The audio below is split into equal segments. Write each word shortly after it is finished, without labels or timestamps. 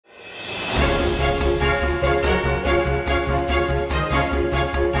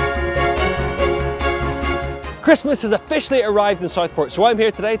Christmas has officially arrived in Southport, so I'm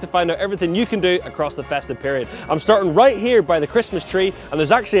here today to find out everything you can do across the festive period. I'm starting right here by the Christmas tree, and there's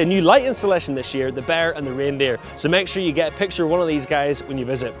actually a new light installation this year, the Bear and the Reindeer, so make sure you get a picture of one of these guys when you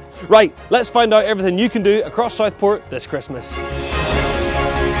visit. Right, let's find out everything you can do across Southport this Christmas.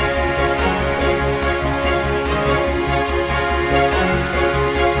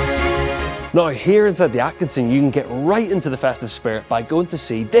 Now here inside the Atkinson you can get right into the festive spirit by going to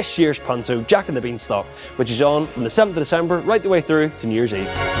see this year's panto, Jack and the Beanstalk, which is on from the 7th of December right the way through to New Year's Eve.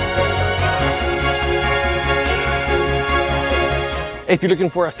 If you're looking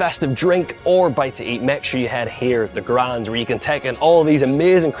for a festive drink or bite to eat, make sure you head here, the Grands, where you can take in all these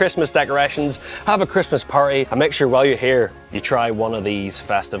amazing Christmas decorations, have a Christmas party, and make sure while you're here, you try one of these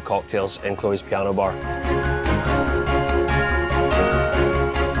festive cocktails in Chloe's Piano Bar.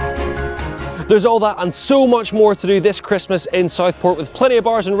 There's all that and so much more to do this Christmas in Southport, with plenty of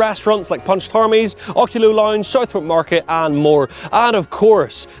bars and restaurants like Punch Tarmy's, Oculo Lounge, Southport Market and more. And of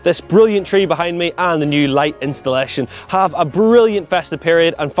course, this brilliant tree behind me and the new light installation. Have a brilliant festive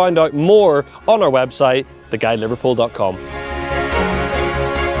period and find out more on our website, theguideliverpool.com.